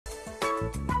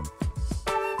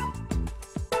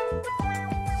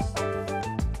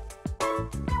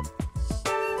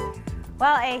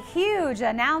Well, a huge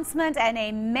announcement and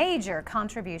a major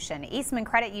contribution. Eastman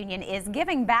Credit Union is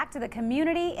giving back to the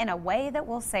community in a way that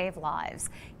will save lives.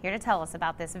 Here to tell us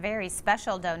about this very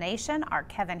special donation are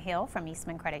Kevin Hill from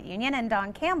Eastman Credit Union and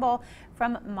Don Campbell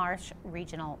from Marsh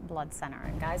Regional Blood Center.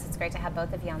 And guys, it's great to have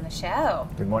both of you on the show.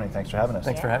 Good morning. Thanks for having us.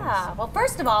 Thanks for having us. Well,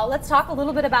 first of all, let's talk a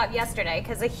little bit about yesterday,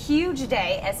 because a huge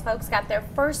day as folks got their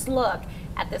first look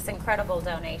at this incredible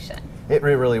donation. It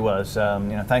really was.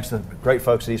 Thanks to the great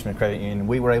folks at Eastman Credit Union,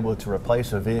 we were able to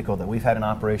replace a vehicle that we've had in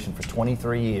operation for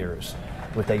 23 years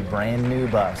with a brand new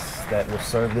bus that will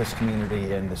serve this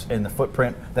community in the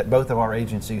footprint that both of our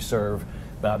agencies serve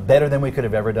better than we could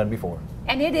have ever done before.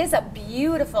 And it is a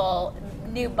beautiful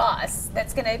new bus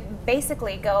that's going to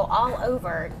basically go all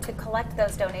over to collect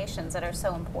those donations that are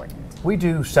so important. We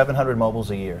do 700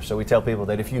 mobiles a year, so we tell people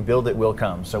that if you build it, we'll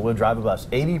come. So we'll drive a bus.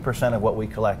 80% of what we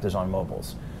collect is on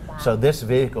mobiles. Wow. So this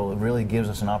vehicle really gives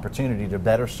us an opportunity to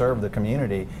better serve the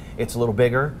community. It's a little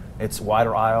bigger, it's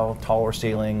wider aisle, taller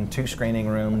ceiling, 2 screening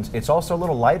rooms. It's also a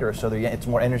little lighter, so it's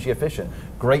more energy efficient.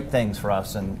 Great things for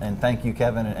us, and thank you,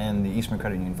 Kevin, and the Eastman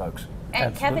Credit Union folks. And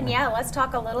Absolutely. Kevin, let's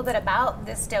talk a little bit about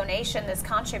this donation, this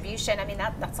contribution. I mean,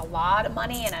 that's a lot of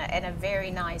money and a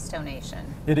very nice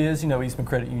donation. It is. Eastman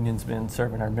Credit Union's been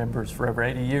serving our members for over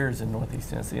 80 years in Northeast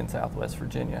Tennessee and Southwest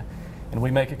Virginia. And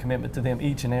we make a commitment to them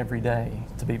each and every day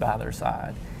to be by their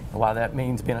side. And while that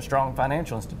means being a strong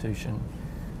financial institution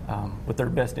with their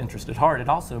best interest at heart, it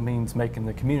also means making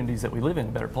the communities that we live in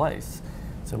a better place.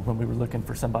 So when we were looking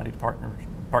for somebody to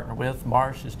partner with,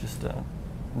 Marsh is just a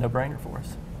no-brainer for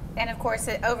us. And of course,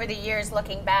 over the years,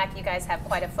 looking back, you guys have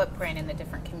quite a footprint in the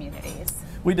different communities.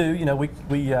 We do.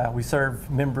 We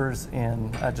serve members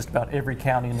in just about every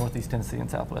county in Northeast Tennessee and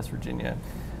Southwest Virginia.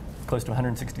 Close to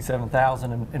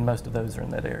 167,000, and most of those are in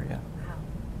that area.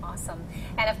 Wow, awesome.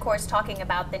 And of course, talking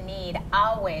about the need,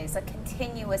 always a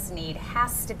continuous need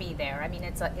has to be there. I mean,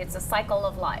 it's a cycle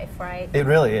of life, right? It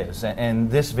really is,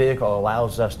 and this vehicle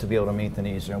allows us to be able to meet the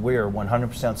needs. And we are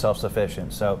 100%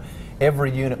 self-sufficient, so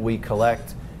every unit we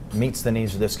collect meets the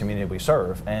needs of this community we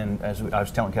serve. And as I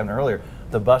was telling Kevin earlier,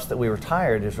 the bus that we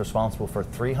retired is responsible for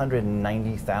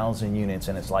 390,000 units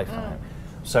in its lifetime.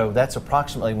 So that's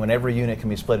approximately, when every unit can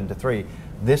be split into 3,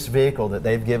 this vehicle that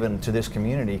they've given to this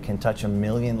community can touch 1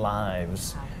 million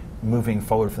lives moving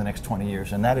forward for the next 20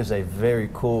 years. And that is a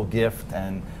very cool gift,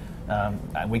 and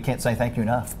we can't say thank you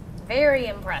enough. Very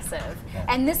impressive. Yeah.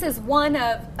 And this is one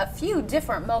of a few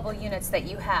different mobile units that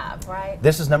you have, right?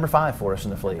 This is number 5 for us in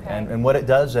the fleet. Okay. And what it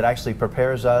does, it actually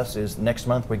prepares us, is next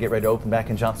month we get ready to open back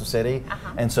in Johnson City.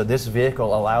 And so this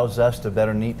vehicle allows us to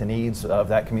better meet the needs of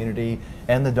that community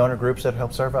and the donor groups that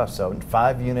help serve us. So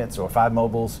 5 units or 5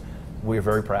 mobiles, we're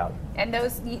very proud. And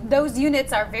those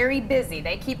units are very busy.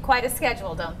 They keep quite a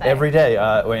schedule, don't they? Every day.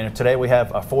 Today we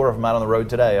have 4 of them out on the road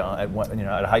today.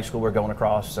 At a high school we're going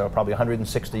across, so probably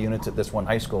 160 units at this one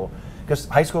high school. Because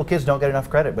high school kids don't get enough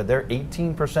credit, but they're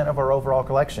 18% of our overall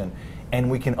collection.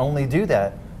 And we can only do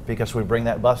that because we bring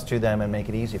that bus to them and make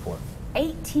it easy for them.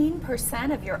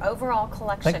 18% of your overall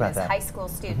collection is high school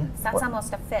students. That's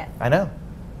almost a fifth. I know.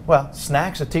 Well,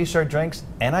 snacks, a t-shirt, drinks,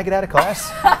 and I get out of class.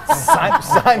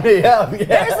 sign me up. Yeah.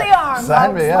 There's the arm,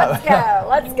 Sign me up. Let's go.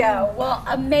 Let's go. Well,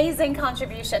 amazing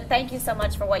contribution. Thank you so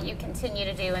much for what you continue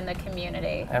to do in the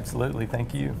community. Absolutely.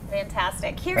 Thank you.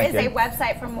 Fantastic. Here Thank is you. a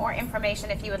website for more information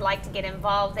if you would like to get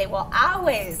involved. They will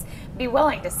always be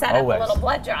willing to set up a little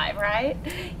blood drive, right?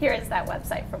 Here is that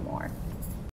website for more.